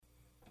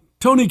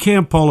Tony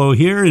Campolo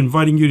here,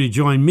 inviting you to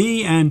join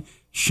me and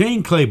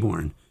Shane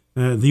Claiborne,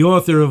 the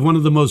author of one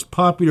of the most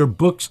popular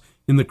books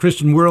in the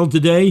Christian world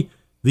today,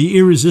 The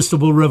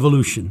Irresistible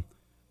Revolution.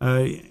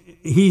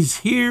 He's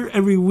here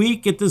every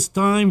week at this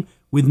time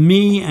with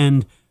me,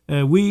 and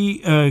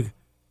we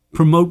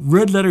promote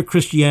Red Letter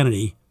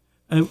Christianity.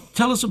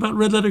 Tell us about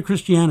Red Letter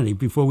Christianity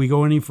before we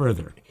go any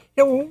further.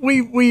 Yeah,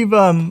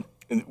 well,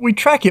 we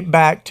track it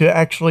back to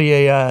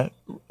actually a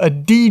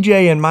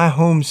DJ in my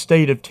home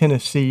state of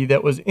Tennessee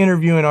that was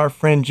interviewing our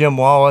friend Jim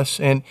Wallace,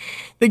 and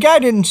the guy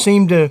didn't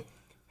seem to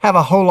have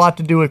a whole lot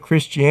to do with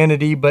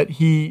Christianity, but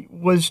he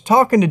was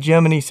talking to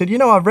Jim, and he said,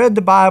 I've read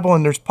the Bible,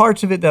 and there's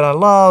parts of it that I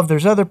love,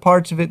 there's other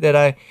parts of it that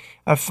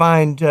I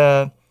find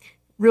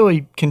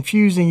really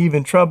confusing,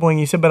 even troubling.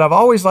 He said, but I've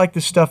always liked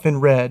the stuff in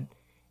red.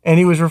 And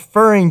he was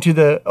referring to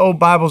the old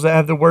Bibles that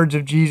have the words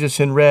of Jesus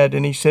in red,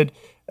 and he said,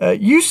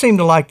 you seem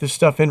to like the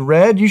stuff in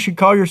red. You should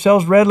call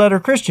yourselves Red Letter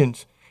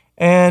Christians.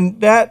 And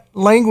that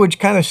language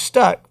kind of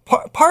stuck,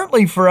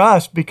 partly for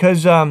us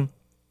because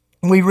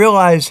we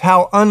realize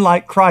how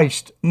unlike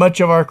Christ much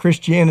of our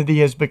Christianity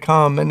has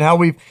become, and how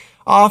we've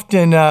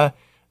often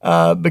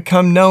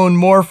become known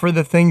more for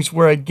the things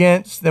we're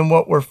against than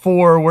what we're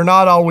for. We're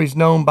not always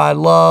known by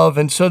love.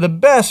 And so the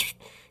best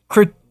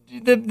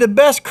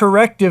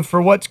corrective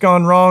for what's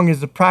gone wrong is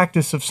the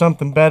practice of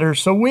something better.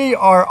 So we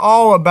are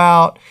all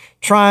about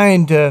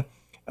trying to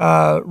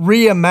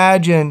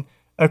reimagine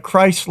a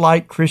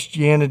Christ-like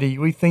Christianity.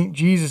 We think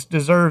Jesus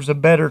deserves a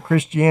better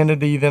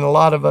Christianity than a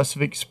lot of us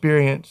have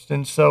experienced.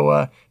 And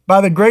so by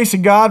the grace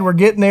of God, we're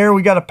getting there.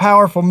 We got a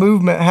powerful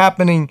movement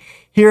happening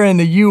here in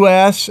the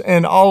U.S.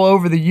 and all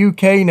over the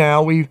U.K.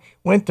 now. We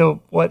went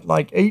to,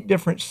 8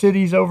 different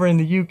cities over in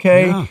the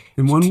U.K. Yeah,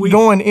 in 1 week.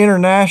 Going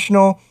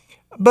international.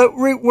 But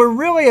we're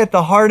really at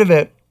the heart of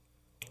it,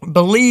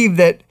 believe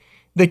that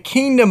the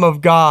kingdom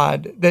of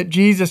God that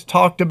Jesus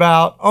talked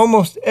about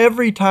almost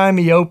every time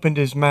he opened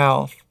his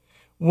mouth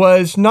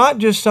was not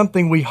just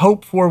something we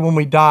hope for when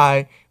we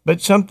die, but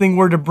something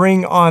we're to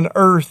bring on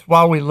earth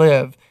while we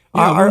live.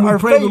 Yeah, when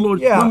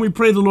we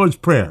pray the Lord's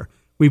Prayer,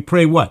 we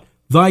pray what?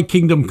 Thy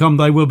kingdom come,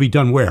 thy will be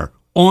done where?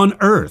 On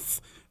earth.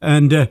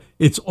 And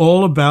it's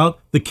all about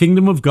the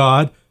kingdom of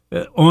God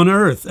on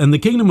earth. And the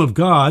kingdom of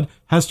God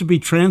has to be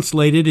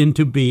translated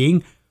into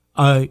being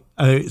a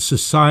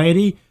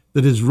society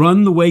that is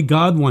run the way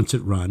God wants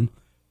it run,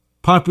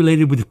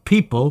 populated with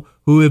people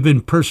who have been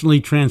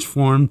personally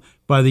transformed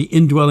by the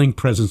indwelling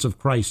presence of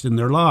Christ in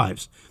their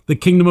lives. The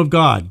kingdom of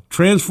God,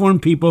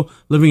 transformed people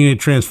living in a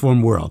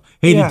transformed world.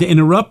 Hated to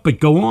interrupt, but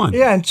go on.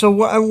 Yeah, and so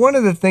one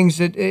of the things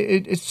that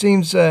it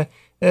seems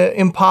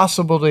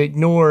impossible to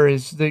ignore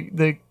is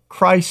the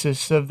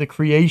crisis of the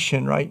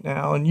creation right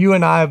now. And you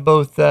and I have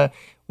both,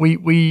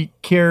 we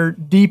care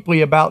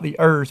deeply about the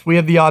earth. We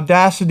have the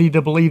audacity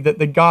to believe that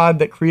the God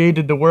that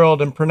created the world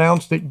and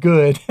pronounced it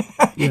good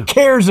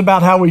cares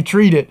about how we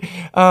treat it.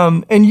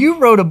 And you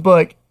wrote a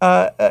book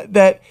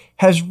that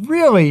has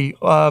really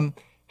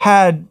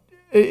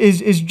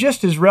is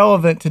just as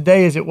relevant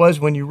today as it was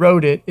when you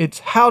wrote it. It's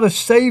How to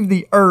Save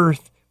the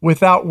Earth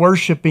Without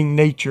Worshiping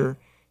Nature.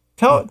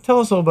 Tell us a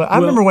little bit. I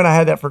remember when I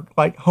had that for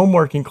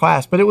homework in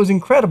class, but it was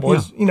incredible.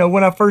 Yeah.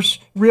 When I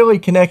first really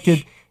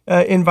connected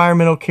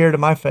environmental care to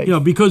my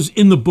faith. Because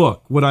in the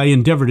book, what I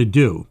endeavor to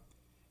do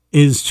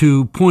is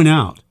to point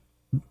out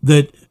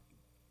that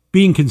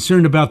being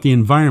concerned about the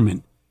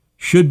environment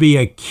should be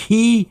a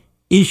key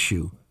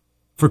issue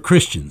for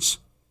Christians.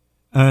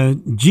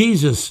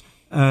 Jesus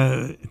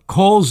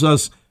calls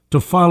us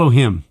to follow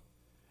him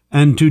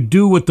and to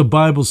do what the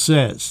Bible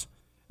says.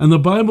 And the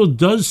Bible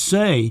does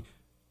say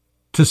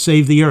to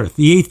save the earth.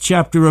 The 8th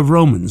chapter of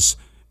Romans,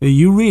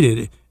 you read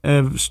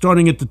it,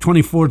 starting at the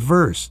 24th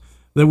verse,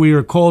 that we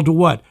are called to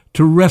what?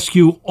 To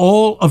rescue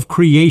all of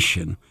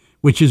creation,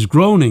 which is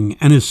groaning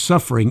and is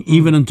suffering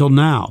even until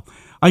now.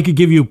 I could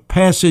give you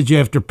passage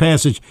after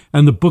passage,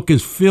 and the book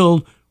is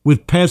filled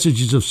with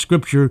passages of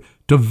Scripture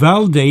to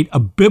validate a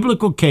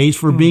biblical case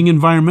for being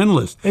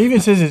environmentalist. It even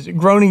says it's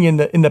groaning in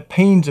the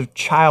pains of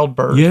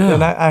childbirth. Yeah.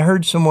 And I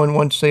heard someone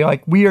once say,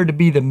 we are to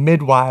be the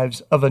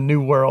midwives of a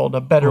new world,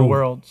 a better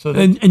world. So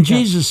that,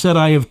 Jesus said,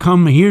 I have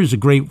come, here's a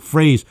great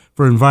phrase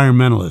for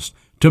environmentalists,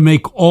 to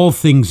make all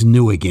things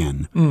new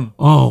again.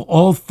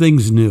 All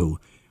things new.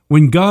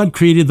 When God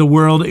created the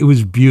world, it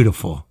was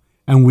beautiful,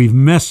 and we've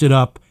messed it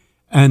up,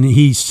 and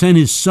he sent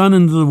his Son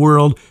into the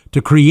world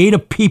to create a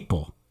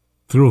people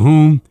through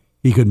whom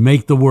he could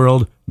make the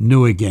world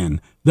new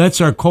again. That's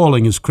our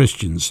calling as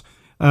Christians.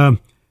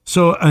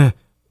 So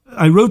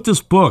I wrote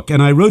this book,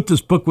 and I wrote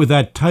this book with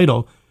that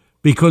title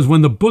because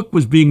when the book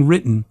was being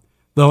written,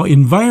 the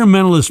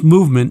environmentalist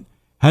movement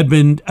had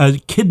been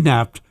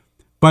kidnapped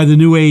by the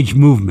New Age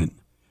movement.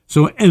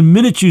 So the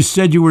minute you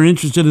said you were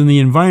interested in the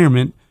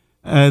environment,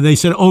 they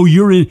said, "Oh,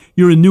 you're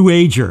a New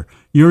Ager.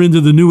 You're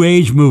into the New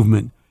Age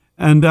movement."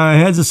 And I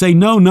had to say,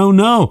 no, no,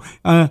 no.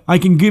 I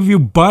can give you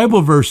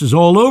Bible verses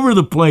all over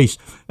the place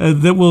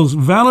that will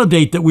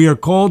validate that we are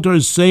called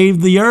to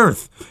save the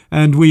earth.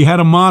 And we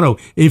had a motto: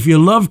 if you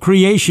love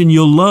creation,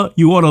 you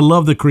ought to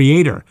love the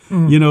Creator.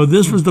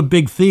 This was the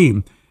big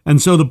theme. And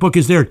so the book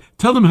is there.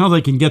 Tell them how they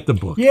can get the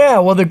book. Yeah,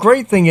 well, the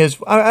great thing is,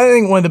 I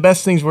think one of the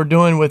best things we're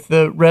doing with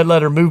the Red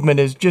Letter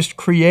Movement is just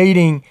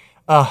creating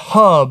a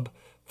hub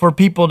for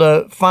people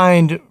to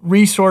find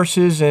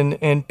resources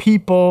and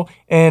people.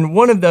 And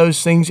one of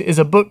those things is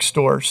a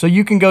bookstore. So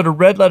you can go to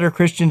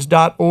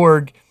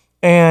redletterchristians.org,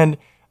 and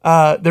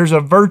there's a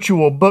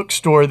virtual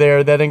bookstore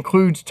there that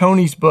includes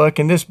Tony's book,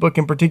 and this book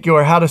in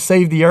particular, How to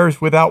Save the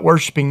Earth Without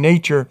Worshiping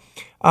Nature.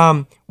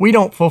 We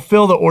don't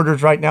fulfill the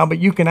orders right now, but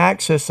you can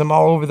access them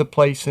all over the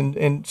place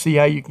and see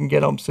how you can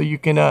get them. So you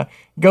can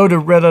go to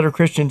Red Letter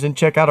Christians and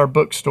check out our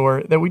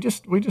bookstore that we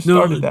just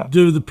started that.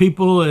 Do the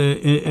people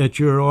at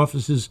your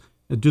offices,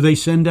 do they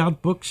send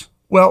out books?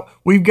 Well,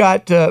 we've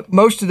got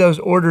most of those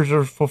orders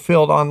are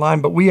fulfilled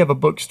online, but we have a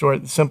bookstore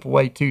at the Simple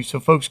Way too, so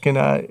folks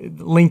can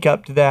link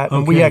up to that,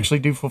 and we actually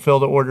do fulfill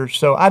the orders.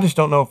 So I just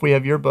don't know if we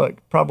have your book.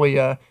 Probably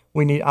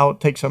I'll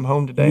take some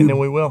home today, and then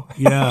we will.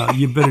 Yeah,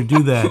 you better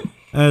do that.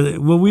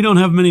 Well, we don't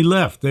have many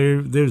left.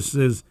 There's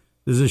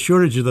a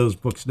shortage of those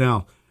books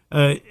now.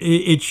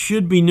 It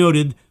should be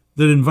noted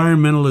that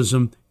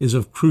environmentalism is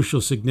of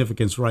crucial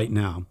significance right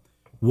now.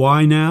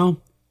 Why now?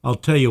 I'll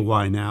tell you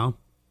why now.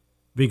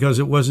 Because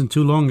it wasn't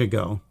too long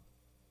ago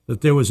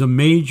that there was a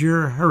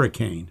major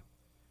hurricane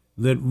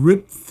that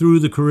ripped through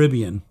the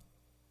Caribbean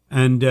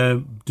and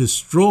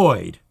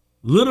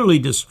literally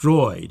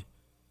destroyed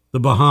the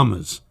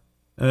Bahamas.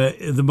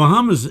 The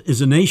Bahamas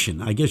is a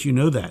nation. I guess you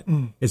know that.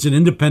 It's an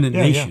independent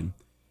nation.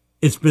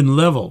 Yeah. It's been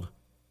leveled,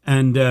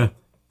 and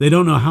they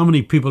don't know how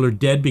many people are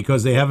dead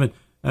because they haven't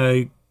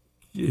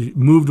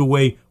moved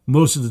away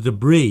most of the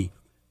debris.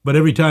 But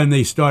every time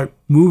they start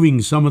moving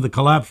some of the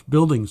collapsed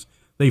buildings,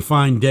 they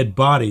find dead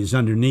bodies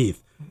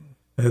underneath.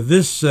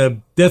 This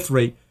death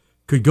rate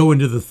could go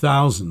into the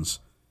thousands.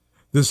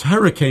 This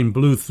hurricane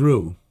blew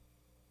through.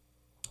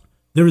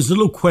 There is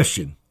little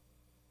question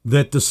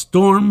that the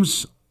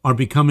storms are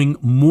becoming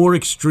more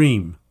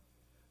extreme,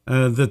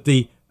 that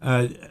the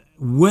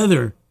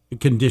weather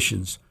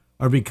conditions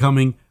are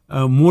becoming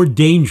more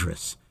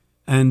dangerous,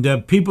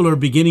 and people are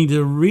beginning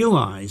to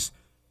realize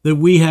that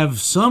we have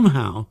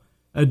somehow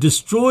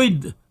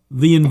destroyed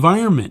the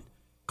environment.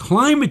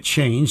 Climate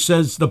change,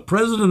 says the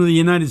President of the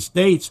United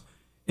States,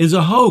 is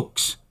a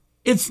hoax.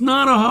 It's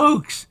not a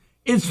hoax.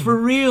 It's for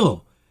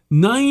real.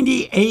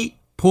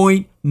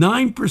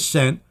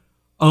 98.9%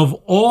 of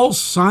all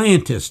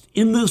scientists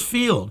in this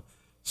field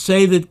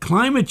say that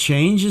climate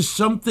change is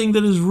something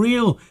that is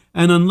real.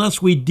 And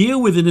unless we deal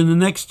with it in the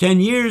next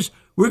 10 years,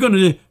 we're going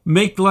to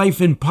make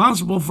life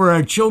impossible for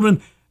our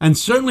children and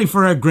certainly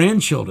for our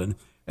grandchildren.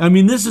 I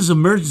mean, this is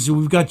emergency.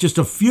 We've got just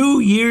a few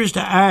years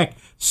to act,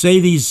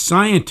 say these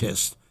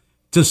scientists,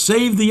 to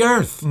save the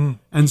earth.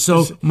 And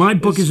so my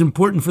book is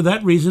important for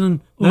that reason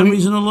and that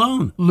reason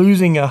alone.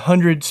 Losing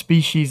 100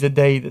 species a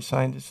day, the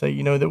scientists say,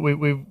 that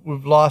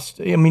we've lost.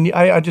 I mean,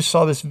 I just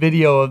saw this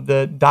video of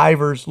the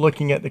divers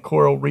looking at the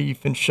coral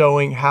reef and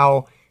showing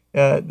how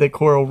the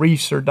coral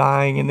reefs are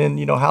dying, and then,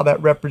 how that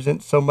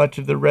represents so much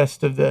of the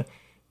rest of the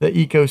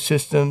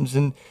ecosystems.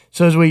 And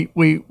so as we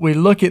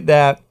look at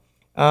that,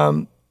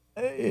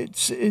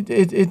 it's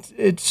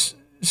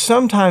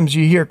sometimes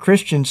you hear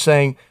Christians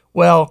saying,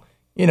 well,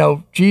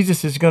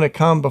 Jesus is going to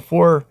come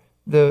before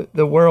the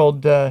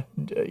world,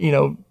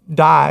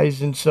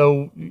 dies. And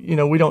so,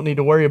 we don't need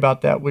to worry about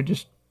that. We're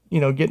just,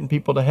 getting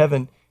people to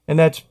heaven. And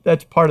that's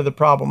part of the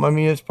problem. I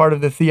mean, it's part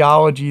of the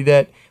theology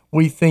that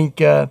we think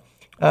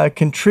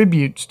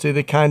contributes to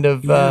the kind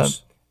of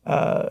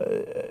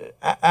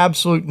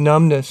absolute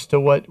numbness to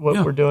what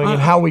we're doing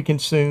and how we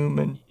consume.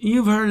 And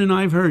you've heard, and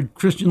I've heard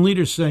Christian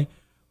leaders say,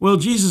 well,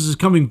 Jesus is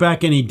coming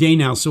back any day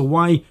now, so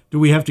why do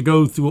we have to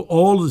go through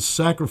all the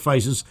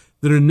sacrifices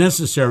that are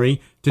necessary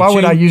to Why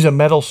would I use a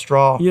metal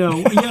straw?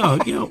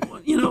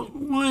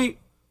 Why?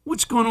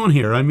 What's going on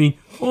here? I mean,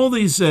 all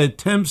these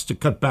attempts to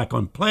cut back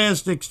on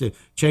plastics, to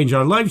change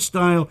our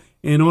lifestyle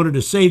in order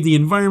to save the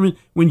environment,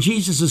 when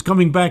Jesus is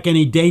coming back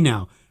any day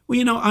now.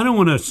 Well, I don't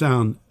want to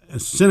sound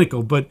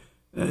cynical, but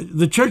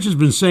the church has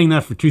been saying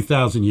that for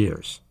 2,000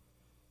 years.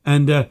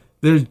 And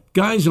there's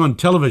guys on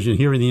television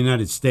here in the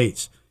United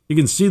States. You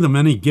can see them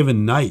any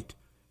given night,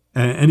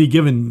 any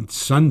given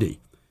Sunday.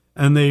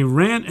 And they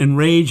rant and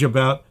rage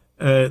about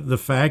the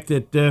fact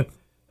that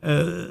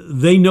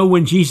they know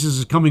when Jesus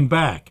is coming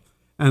back.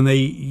 And they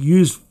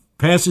use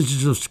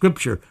passages of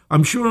Scripture.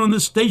 I'm sure on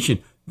this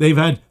station, they've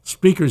had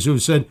speakers who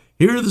have said,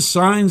 here are the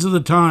signs of the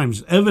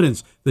times,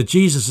 evidence that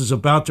Jesus is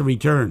about to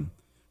return.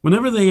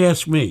 Whenever they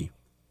ask me,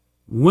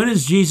 when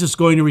is Jesus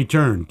going to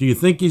return? Do you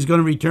think he's going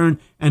to return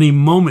any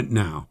moment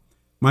now?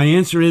 My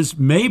answer is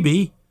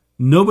maybe.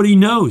 Nobody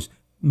knows.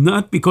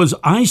 Not because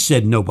I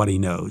said nobody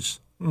knows.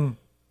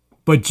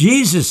 But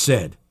Jesus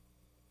said,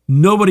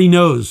 nobody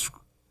knows.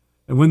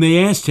 And when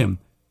they asked him,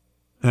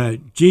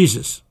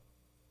 Jesus,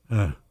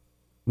 when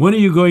when are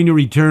you going to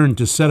return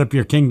to set up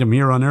your kingdom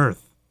here on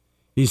earth?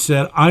 He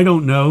said, I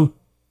don't know.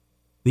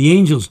 The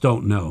angels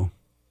don't know.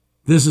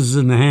 This is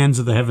in the hands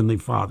of the Heavenly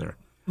Father.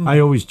 I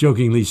always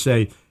jokingly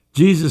say,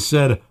 Jesus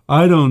said,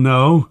 I don't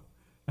know.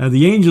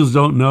 The angels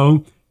don't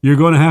know. You're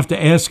going to have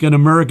to ask an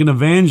American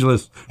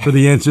evangelist for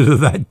the answer to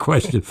that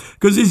question,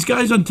 because these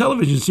guys on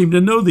television seem to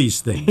know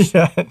these things.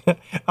 Yeah,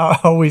 I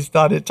always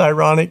thought it's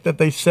ironic that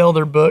they sell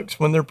their books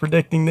when they're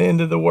predicting the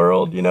end of the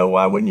world.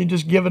 Why wouldn't you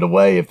just give it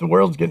away if the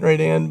world's getting ready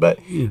to end? But,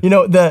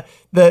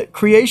 the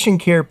creation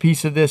care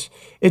piece of this,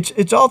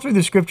 it's all through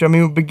the scripture. I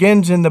mean, it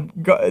begins in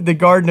the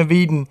Garden of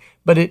Eden,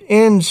 but it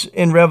ends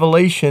in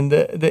Revelation.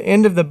 The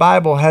end of the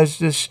Bible has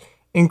this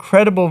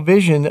incredible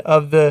vision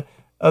of the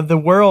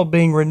world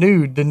being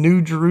renewed, the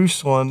New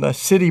Jerusalem, the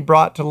city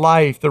brought to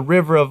life, the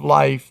river of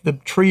life, the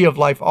tree of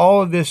life,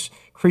 all of this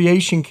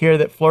creation care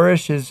that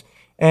flourishes.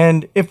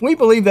 And if we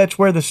believe that's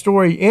where the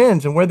story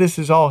ends and where this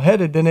is all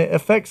headed, then it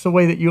affects the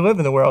way that you live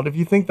in the world. If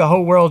you think the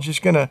whole world's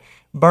just going to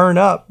burn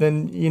up,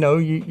 then, you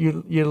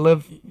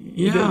live.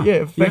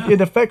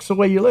 It affects the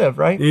way you live,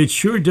 right? It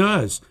sure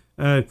does.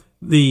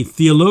 The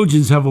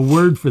theologians have a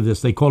word for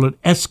this. They call it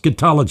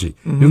eschatology.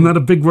 Isn't that a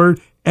big word?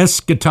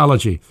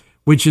 Eschatology,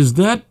 which is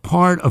that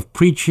part of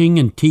preaching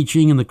and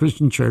teaching in the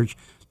Christian church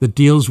that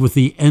deals with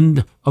the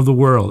end of the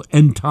world,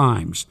 end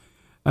times.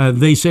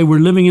 They say we're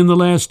living in the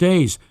last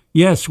days.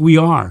 Yes, we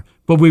are.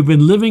 But we've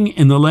been living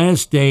in the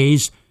last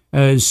days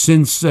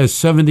since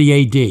 70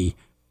 A.D.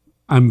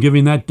 I'm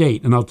giving that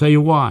date, and I'll tell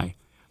you why.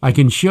 I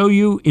can show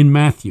you in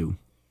Matthew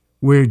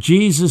where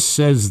Jesus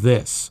says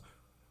this.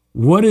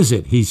 What is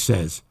it, he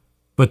says?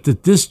 But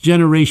that this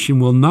generation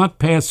will not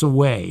pass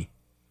away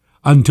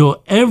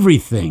until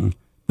everything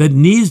that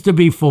needs to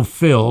be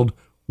fulfilled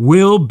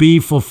will be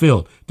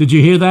fulfilled. Did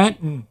you hear that?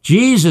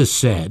 Jesus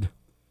said,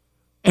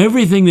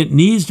 everything that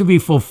needs to be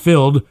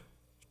fulfilled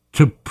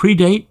to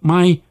predate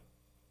my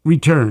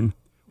return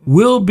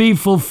will be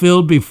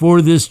fulfilled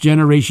before this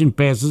generation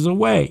passes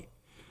away.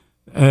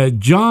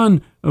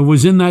 John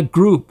was in that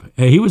group.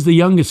 He was the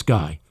youngest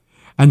guy.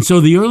 And so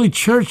the early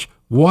church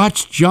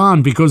watched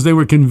John because they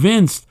were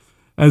convinced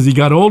as he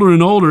got older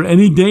and older,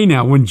 any day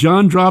now, when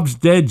John drops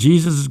dead,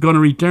 Jesus is going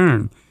to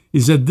return. He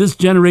said, this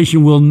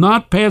generation will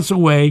not pass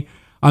away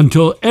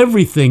until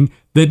everything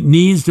that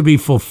needs to be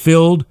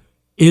fulfilled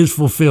is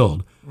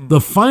fulfilled.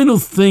 The final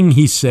thing,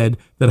 he said,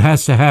 that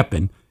has to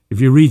happen, if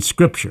you read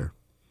Scripture,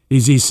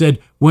 is he said,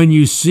 when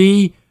you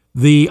see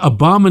the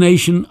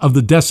abomination of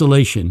the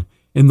desolation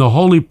in the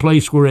holy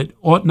place where it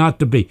ought not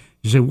to be.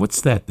 You say,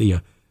 what's that?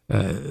 The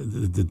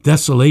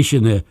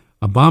desolation, the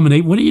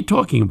abomination? What are you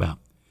talking about?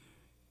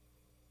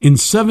 In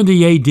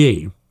 70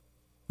 A.D.,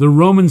 the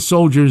Roman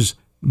soldiers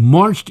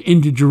marched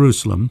into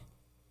Jerusalem,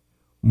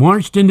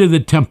 marched into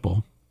the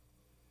temple,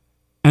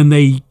 and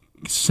they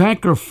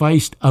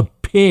sacrificed a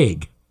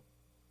pig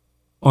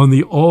on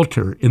the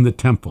altar in the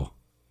temple.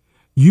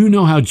 You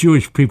know how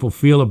Jewish people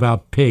feel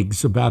about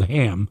pigs, about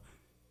ham.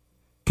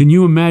 Can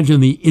you imagine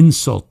the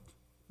insult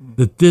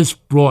that this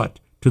brought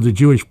to the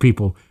Jewish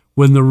people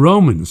when the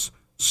Romans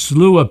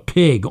slew a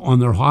pig on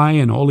their high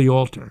and holy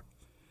altar?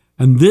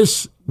 And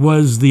this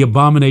was the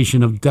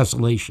abomination of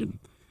desolation.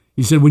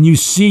 He said, when you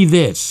see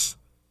this,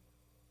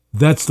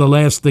 that's the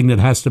last thing that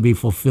has to be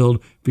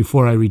fulfilled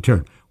before I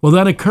return. Well,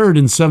 that occurred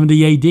in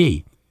 70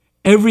 A.D.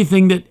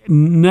 Everything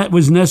that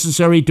was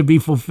necessary to be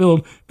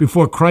fulfilled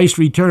before Christ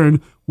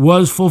returned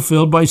was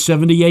fulfilled by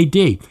 70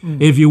 A.D.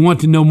 If you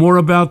want to know more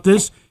about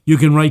this, you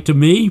can write to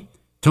me,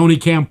 Tony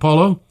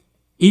Campolo,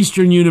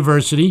 Eastern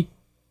University,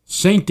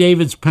 St.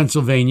 David's,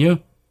 Pennsylvania.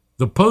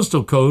 The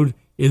postal code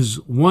is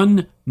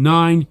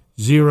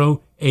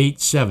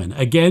 19087.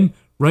 Again,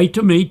 write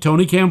to me,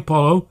 Tony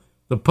Campolo.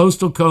 The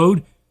postal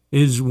code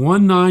is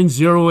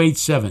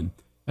 19087.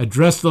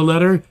 Address the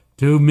letter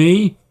to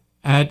me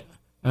at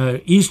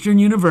Eastern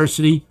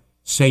University,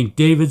 St.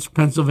 David's,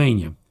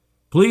 Pennsylvania.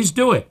 Please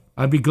do it.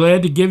 I'd be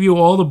glad to give you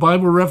all the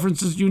Bible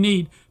references you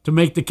need to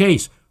make the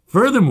case.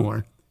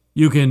 Furthermore,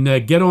 you can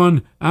get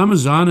on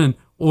Amazon and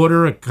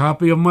order a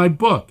copy of my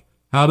book,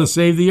 How to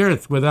Save the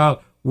Earth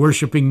Without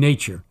Worshiping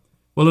Nature.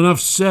 Well, enough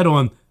said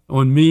on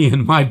me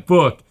and my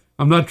book.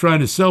 I'm not trying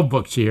to sell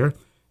books here,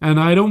 and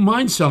I don't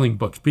mind selling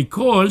books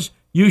because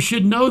you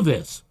should know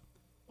this.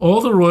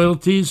 All the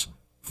royalties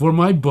for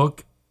my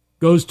book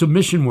goes to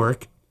mission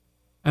work,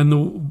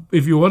 and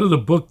if you order the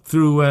book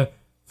through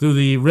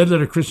the Red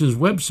Letter Christians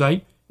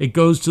website, it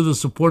goes to the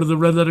support of the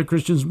Red Letter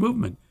Christians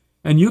movement.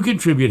 And you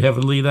contribute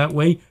heavily that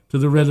way to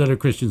the Red Letter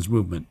Christians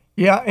movement.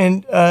 Yeah,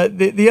 and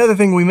the other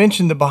thing, we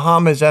mentioned the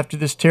Bahamas after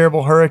this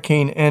terrible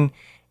hurricane, and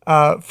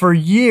for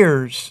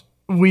years,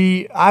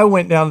 I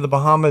went down to the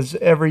Bahamas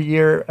every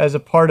year as a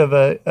part of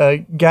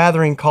a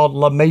gathering called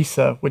La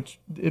Mesa, which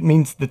it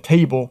means the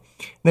table.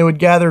 They would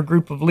gather a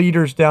group of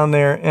leaders down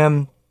there,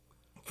 and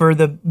for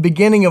the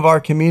beginning of our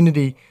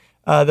community,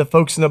 the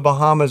folks in the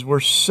Bahamas were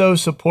so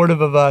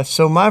supportive of us.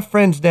 So my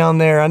friends down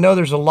there, I know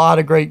there's a lot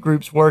of great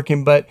groups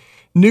working, but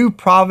New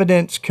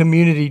Providence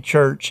Community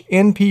Church,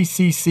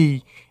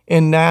 NPCC,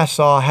 in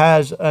Nassau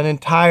has an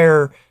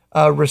entire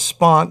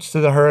response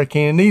to the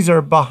hurricane. And these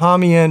are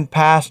Bahamian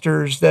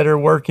pastors that are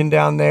working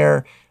down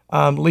there,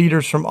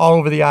 leaders from all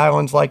over the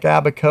islands like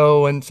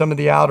Abaco and some of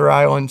the outer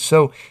islands.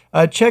 So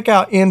check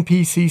out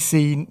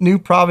NPCC, New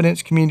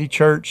Providence Community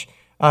Church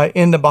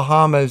in the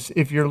Bahamas,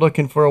 if you're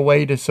looking for a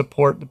way to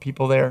support the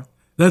people there.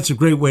 That's a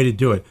great way to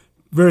do it.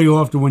 Very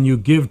often when you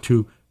give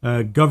to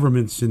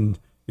governments in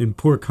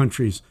poor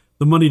countries,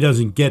 the money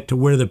doesn't get to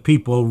where the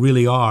people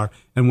really are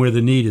and where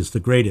the need is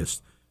the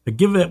greatest.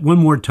 Give it one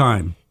more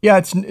time. Yeah,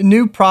 it's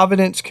New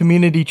Providence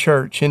Community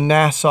Church in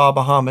Nassau,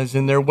 Bahamas,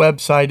 and their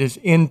website is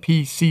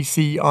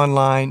NPCC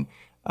Online.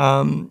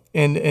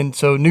 And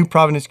so New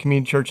Providence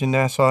Community Church in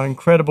Nassau,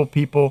 incredible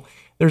people.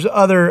 There's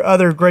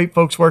other great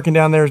folks working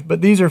down there,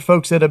 but these are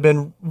folks that have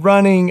been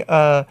running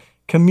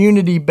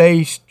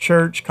community-based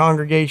church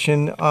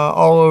congregation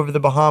all over the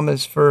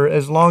Bahamas for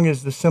as long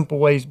as the Simple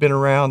Way's been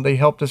around. They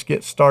helped us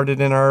get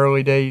started in our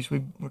early days.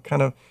 We were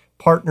kind of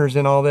partners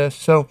in all this.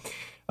 So,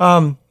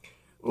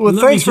 well,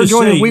 thanks for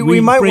joining.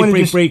 We might want to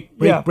just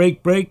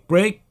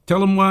break. Tell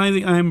them why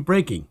I'm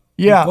breaking.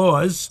 Yeah.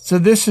 Because so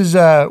this is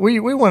we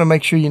want to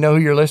make sure you know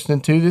who you're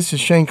listening to. This is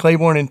Shane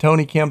Claiborne and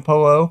Tony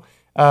Campolo.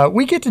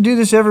 We get to do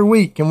this every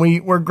week, and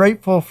we're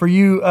grateful for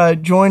you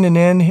joining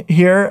in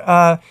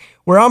here.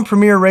 We're on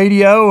Premier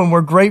Radio, and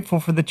we're grateful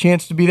for the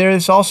chance to be there.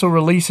 This also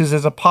releases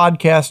as a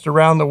podcast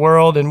around the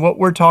world, and what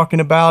we're talking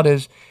about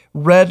is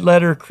red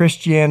letter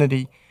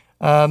Christianity.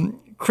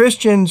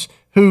 Christians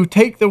who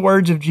take the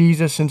words of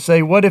Jesus and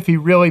say, what if he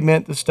really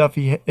meant the stuff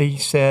he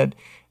said?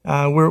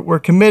 We're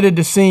committed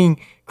to seeing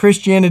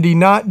Christianity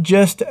not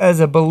just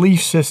as a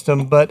belief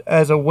system, but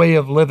as a way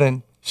of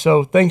living.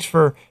 So thanks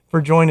for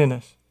joining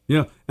us.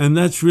 Yeah, and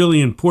that's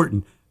really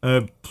important.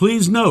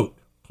 Please note,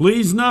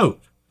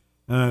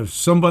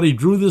 somebody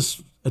drew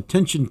this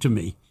attention to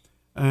me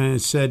and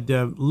said,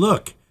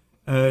 look,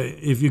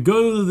 if you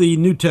go to the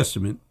New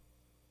Testament,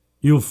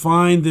 you'll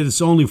find that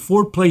it's only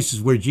 4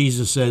 places where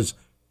Jesus says,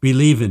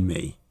 believe in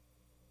me.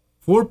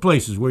 4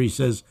 places where he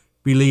says,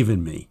 believe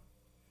in me.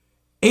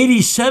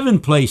 87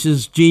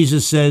 places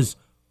Jesus says,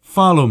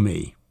 follow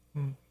me.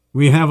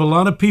 We have a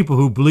lot of people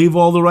who believe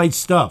all the right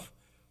stuff,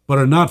 but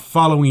are not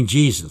following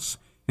Jesus.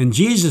 And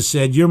Jesus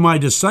said, you're my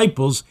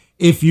disciples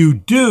if you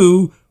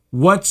do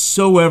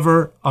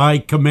whatsoever I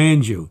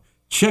command you.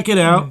 Check it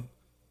out.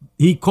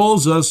 He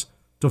calls us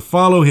to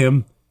follow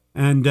him,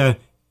 and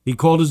he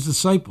called his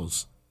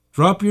disciples.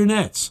 Drop your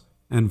nets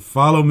and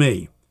follow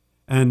me.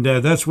 And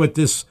that's what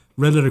this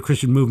Red Letter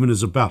Christian movement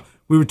is about.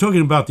 We were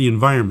talking about the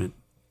environment.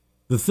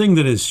 The thing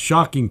that is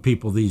shocking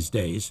people these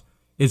days,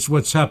 it's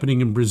what's happening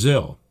in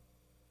Brazil.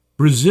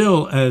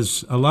 Brazil,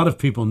 as a lot of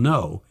people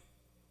know,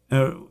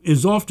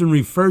 is often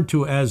referred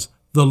to as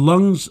the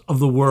lungs of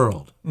the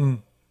world.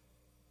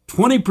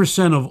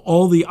 20% of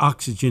all the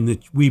oxygen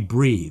that we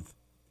breathe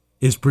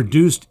is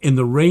produced in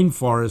the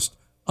rainforest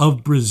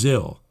of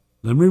Brazil.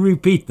 Let me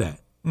repeat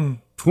that.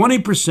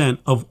 20%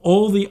 of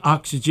all the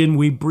oxygen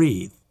we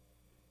breathe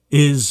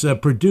is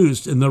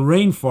produced in the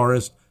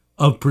rainforest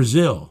of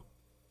Brazil.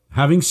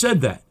 Having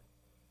said that,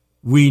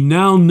 we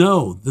now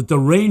know that the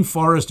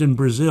rainforest in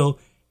Brazil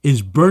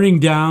is burning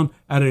down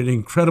at an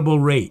incredible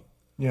rate.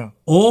 Yeah.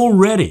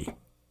 Already,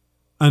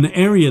 an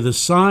area the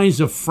size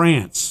of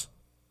France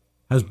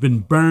has been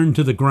burned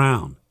to the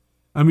ground.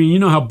 I mean, you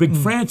know how big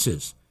France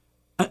is.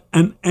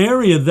 An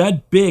area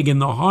that big in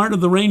the heart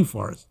of the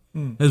rainforest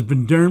has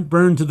been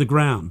burned to the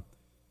ground.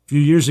 A few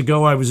years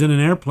ago, I was in an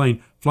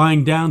airplane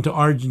flying down to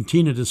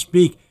Argentina to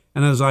speak,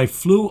 and as I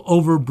flew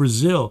over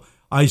Brazil,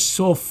 I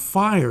saw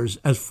fires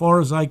as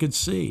far as I could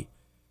see.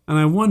 And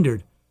I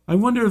wonder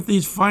if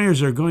these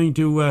fires are going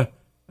to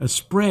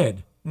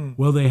spread.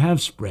 Well, they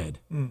have spread.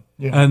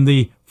 Yeah. And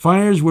the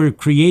fires were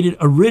created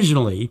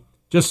originally,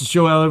 just to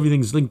show how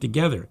everything's linked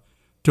together,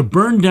 to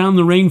burn down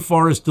the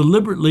rainforest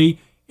deliberately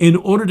in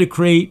order to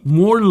create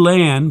more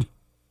land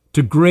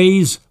to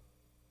graze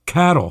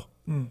cattle,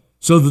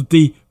 so that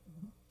the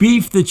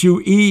beef that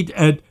you eat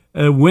at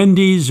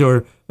Wendy's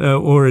or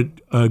at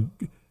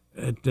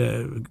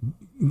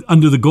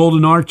under the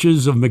golden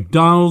arches of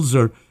McDonald's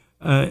or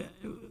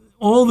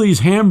all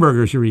these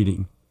hamburgers you're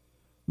eating,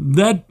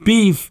 that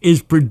beef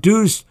is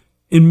produced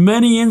in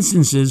many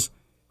instances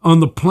on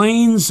the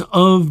plains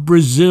of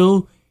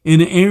Brazil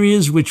in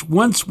areas which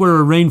once were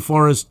a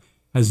rainforest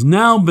has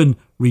now been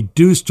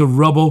reduced to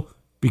rubble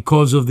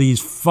because of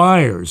these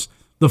fires.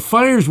 The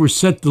fires were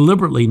set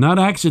deliberately, not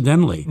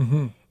accidentally,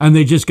 and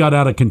they just got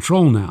out of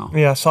control now.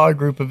 Yeah, I saw a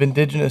group of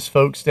indigenous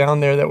folks down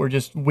there that were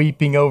just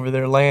weeping over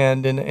their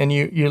land, and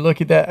you look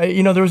at that.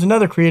 You know, there was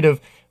another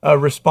creative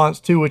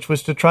response too, which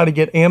was to try to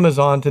get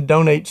Amazon to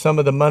donate some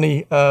of the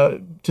money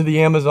to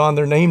the Amazon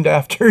they're named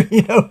after.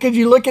 You know, because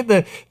you look at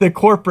the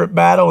corporate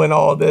battle in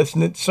all of this,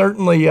 and it's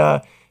certainly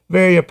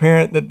very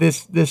apparent that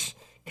this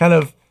kind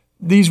of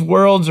these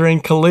worlds are in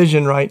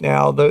collision right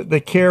now. The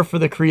care for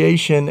the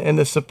creation and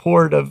the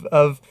support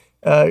of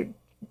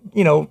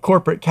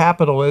corporate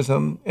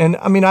capitalism. And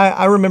I mean,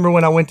 I remember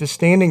when I went to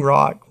Standing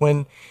Rock,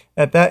 when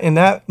in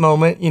that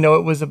moment,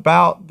 it was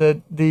about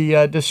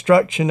the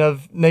destruction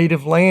of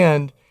native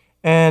land.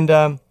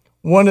 And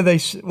one of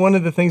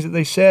the things that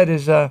they said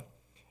is, in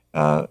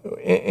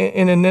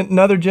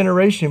another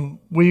generation,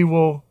 we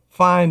will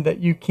find that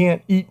you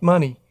can't eat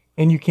money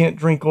and you can't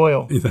drink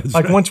oil. That's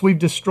like right. once we've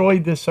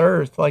destroyed this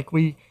earth, like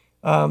we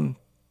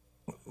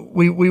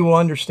will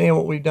understand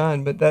what we've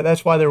done. But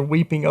that's why they're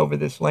weeping over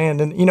this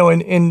land. And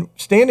in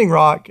Standing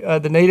Rock,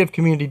 the Native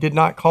community did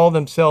not call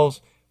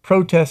themselves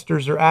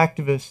protesters or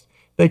activists.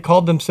 They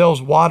called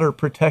themselves water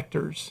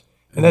protectors,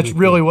 and that's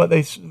really what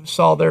they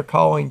saw their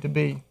calling to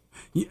be.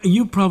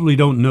 You probably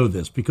don't know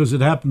this because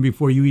it happened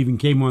before you even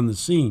came on the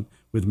scene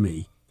with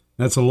me.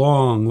 That's a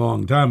long,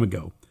 long time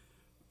ago.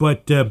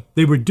 But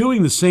they were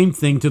doing the same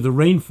thing to the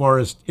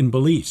rainforest in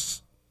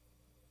Belize.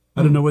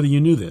 I don't know whether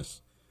you knew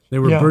this. They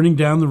were burning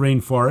down the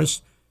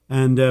rainforest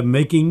and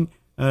making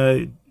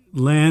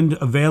land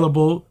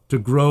available to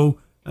grow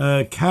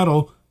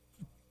cattle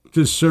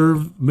to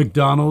serve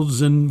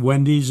McDonald's and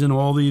Wendy's and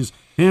all these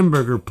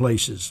hamburger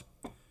places.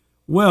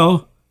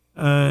 Well,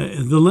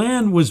 the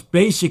land was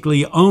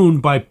basically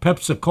owned by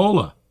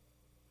Pepsi-Cola.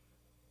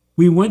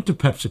 We went to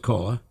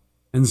Pepsi-Cola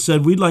and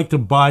said, we'd like to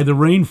buy the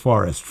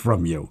rainforest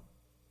from you.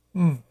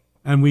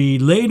 And we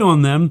laid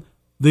on them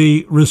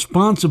the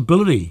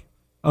responsibility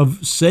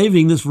of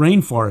saving this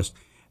rainforest.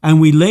 And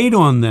we laid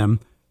on them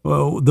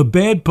the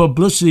bad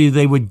publicity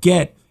they would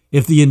get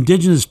if the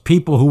indigenous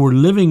people who were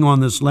living on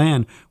this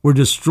land were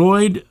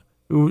destroyed,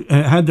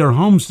 had their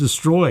homes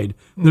destroyed,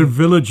 their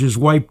villages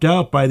wiped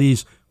out by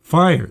these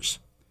fires.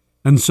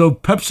 And so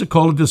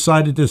Pepsi-Cola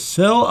decided to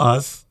sell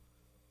us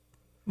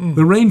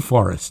the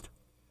rainforest.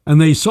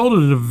 And they sold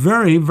it at a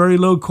very, very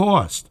low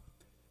cost.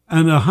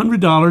 And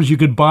 $100 you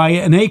could buy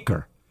an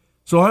acre.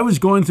 So I was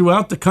going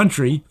throughout the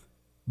country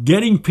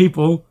getting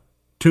people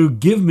to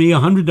give me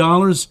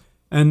 $100,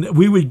 and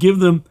we would give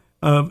them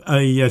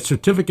a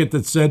certificate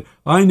that said,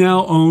 I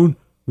now own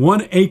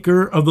 1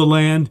 acre of the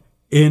land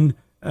in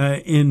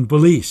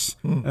Belize.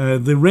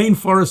 The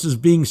rainforest is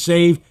being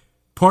saved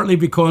partly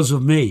because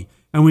of me.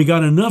 And we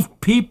got enough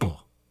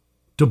people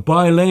to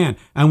buy land,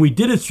 and we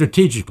did it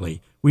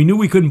strategically. We knew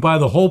we couldn't buy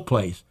the whole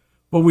place,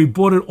 but we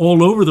bought it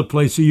all over the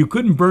place, so you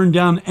couldn't burn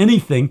down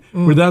anything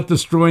without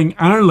destroying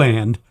our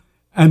land.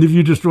 And if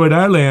you destroyed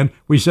our land,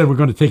 we said we're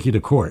going to take you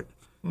to court.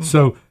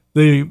 So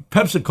the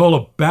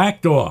Pepsi-Cola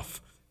backed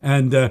off,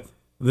 and the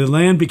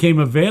land became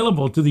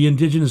available to the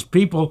indigenous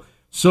people.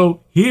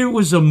 So here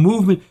was a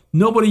movement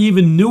nobody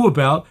even knew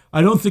about.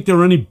 I don't think there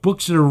are any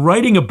books that are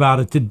writing about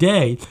it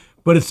today,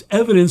 but it's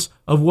evidence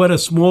of what a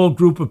small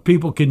group of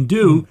people can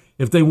do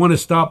if they want to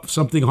stop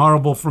something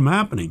horrible from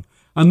happening.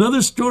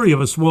 Another story of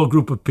a small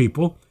group of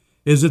people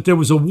is that there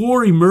was a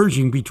war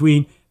emerging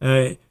between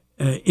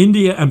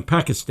India and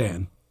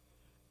Pakistan.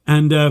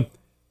 And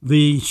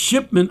the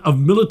shipment of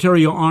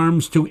military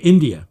arms to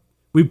India,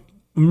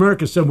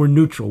 America said we're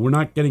neutral, we're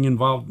not getting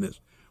involved in this.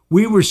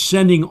 We were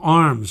sending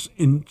arms,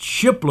 in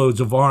shiploads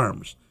of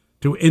arms,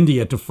 to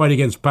India to fight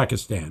against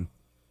Pakistan.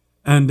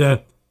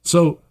 And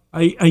so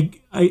I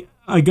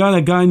got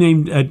a guy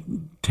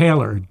named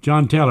Taylor,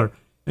 John Taylor,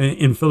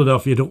 in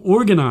Philadelphia to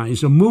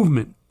organize a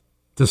movement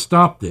to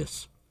stop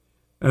this.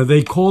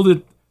 They called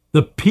it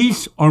the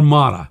Peace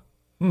Armada.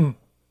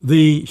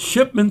 The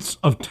shipments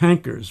of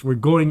tankers were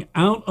going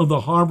out of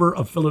the harbor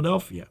of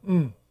Philadelphia.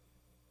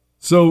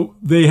 So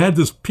they had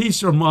this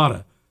Peace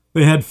Armada.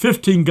 They had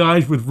 15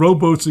 guys with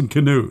rowboats and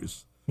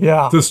canoes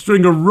to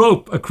string a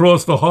rope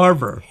across the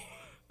harbor.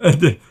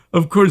 And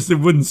of course, it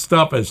wouldn't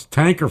stop a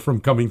tanker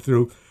from coming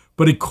through,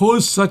 but it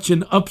caused such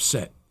an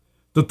upset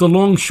that the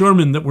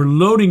longshoremen that were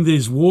loading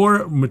these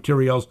war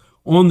materials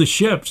on the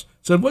ships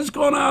said, what's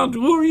going on?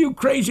 Who are you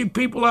crazy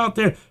people out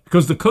there?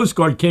 Because the Coast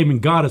Guard came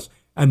and got us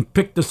and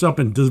picked us up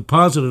and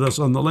deposited us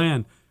on the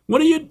land.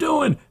 What are you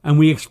doing? And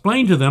we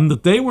explained to them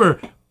that they were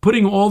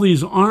putting all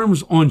these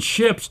arms on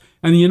ships,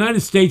 and the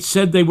United States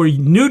said they were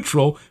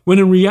neutral, when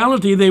in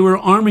reality they were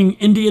arming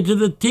India to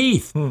the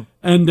teeth.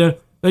 And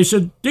they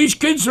said, these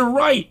kids are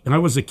right. And I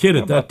was a kid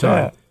at that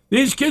time.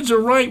 These kids are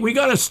right. We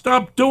got to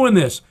stop doing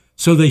this.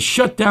 So they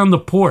shut down the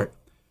port.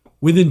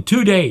 Within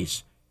 2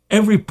 days,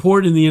 every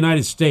port in the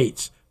United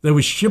States that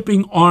was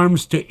shipping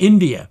arms to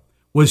India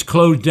was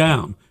closed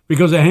down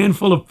because a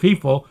handful of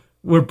people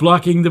were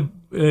blocking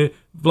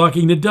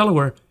the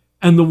Delaware,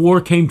 and the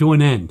war came to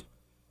an end.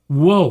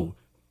 Whoa.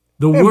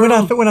 The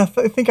world. When I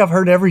think I've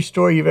heard every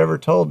story you've ever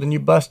told, and you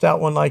bust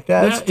out one like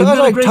that. Yeah, It's isn't that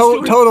a like great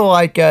story? total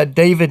like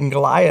David and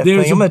Goliath thing.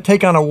 I'm going to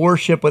take on a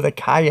warship with a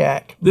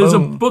kayak. There's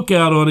Boom. a book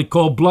out on it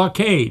called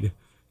Blockade.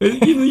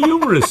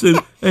 Humorous. And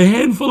a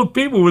handful of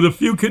people with a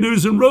few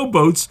canoes and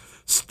rowboats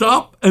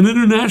stop an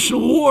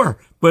international war.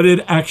 But it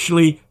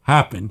actually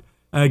happened.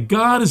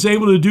 God is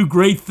able to do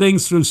great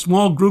things through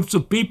small groups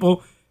of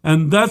people,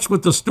 and that's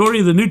what the story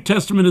of the New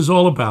Testament is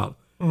all about.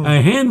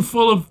 A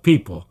handful of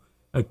people,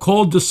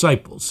 called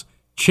disciples,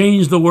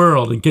 change the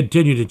world and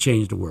continue to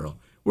change the world.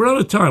 We're out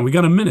of time. We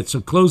got a minute, so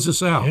close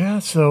this out. Yeah,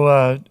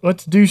 so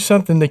let's do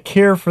something to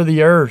care for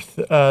the earth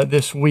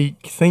this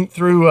week. Think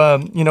through,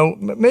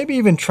 maybe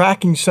even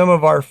tracking some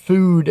of our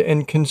food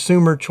and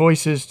consumer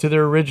choices to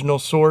their original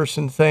source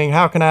and saying,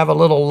 how can I have a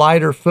little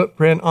lighter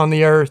footprint on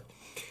the earth?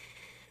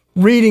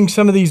 reading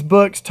some of these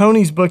books.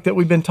 Tony's book that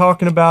we've been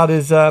talking about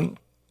is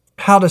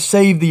How to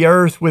Save the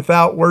Earth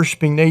Without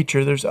Worshiping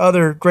Nature. There's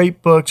other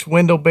great books,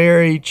 Wendell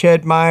Berry,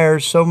 Ched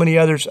Myers, so many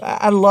others.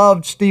 I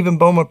loved Stephen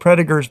Boma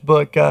Prediger's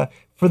book,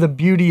 For the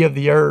Beauty of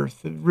the Earth.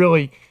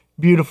 Really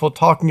beautiful,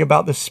 talking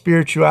about the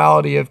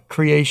spirituality of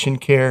creation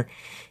care.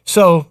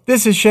 So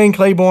this is Shane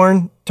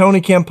Claiborne,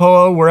 Tony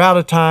Campolo. We're out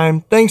of time.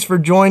 Thanks for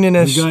joining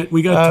us.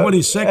 We got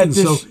 20 seconds,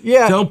 so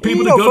tell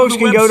people to go folks to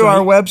the can website. Go to our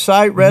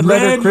website,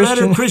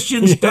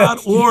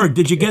 redletterchristians.org.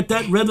 Did you get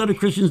that?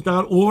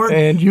 redletterchristians.org.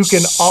 And you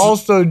can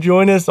also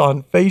join us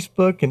on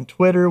Facebook and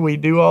Twitter. We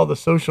do all the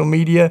social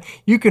media.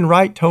 You can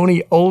write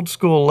Tony old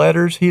school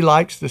letters. He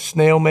likes the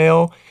snail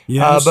mail.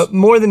 Yes. But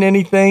more than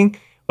anything,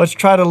 let's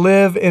try to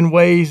live in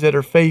ways that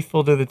are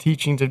faithful to the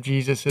teachings of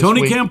Jesus this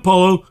Tony week.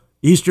 Campolo,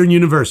 Eastern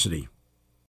University.